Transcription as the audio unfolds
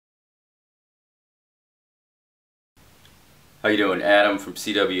How you doing? Adam from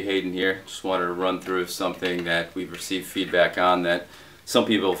CW Hayden here. Just wanted to run through something that we've received feedback on that some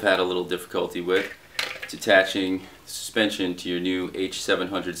people have had a little difficulty with. It's attaching suspension to your new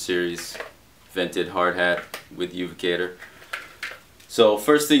H700 Series vented hard hat with Uvicator. So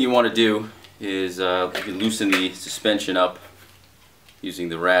first thing you want to do is you can loosen the suspension up using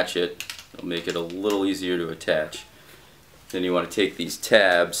the ratchet. It'll make it a little easier to attach. Then you want to take these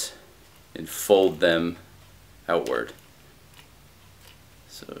tabs and fold them outward.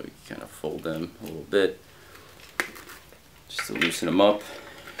 So you kind of fold them a little bit just to loosen them up.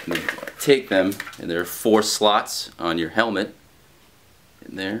 And then you want to take them, and there are 4 slots on your helmet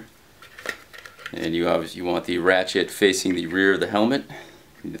in there. And you obviously want the ratchet facing the rear of the helmet,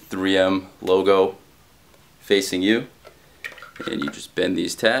 the 3M logo facing you. And you just bend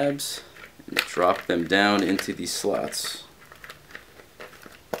these tabs and drop them down into these slots.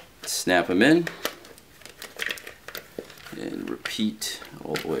 Snap them in. And repeat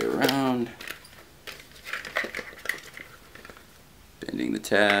all the way around, bending the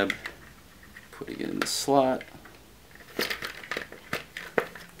tab, putting it in the slot,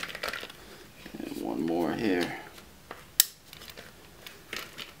 and one more here,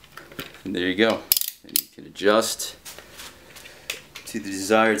 and there you go. And you can adjust to the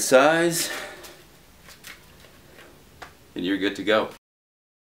desired size and you're good to go.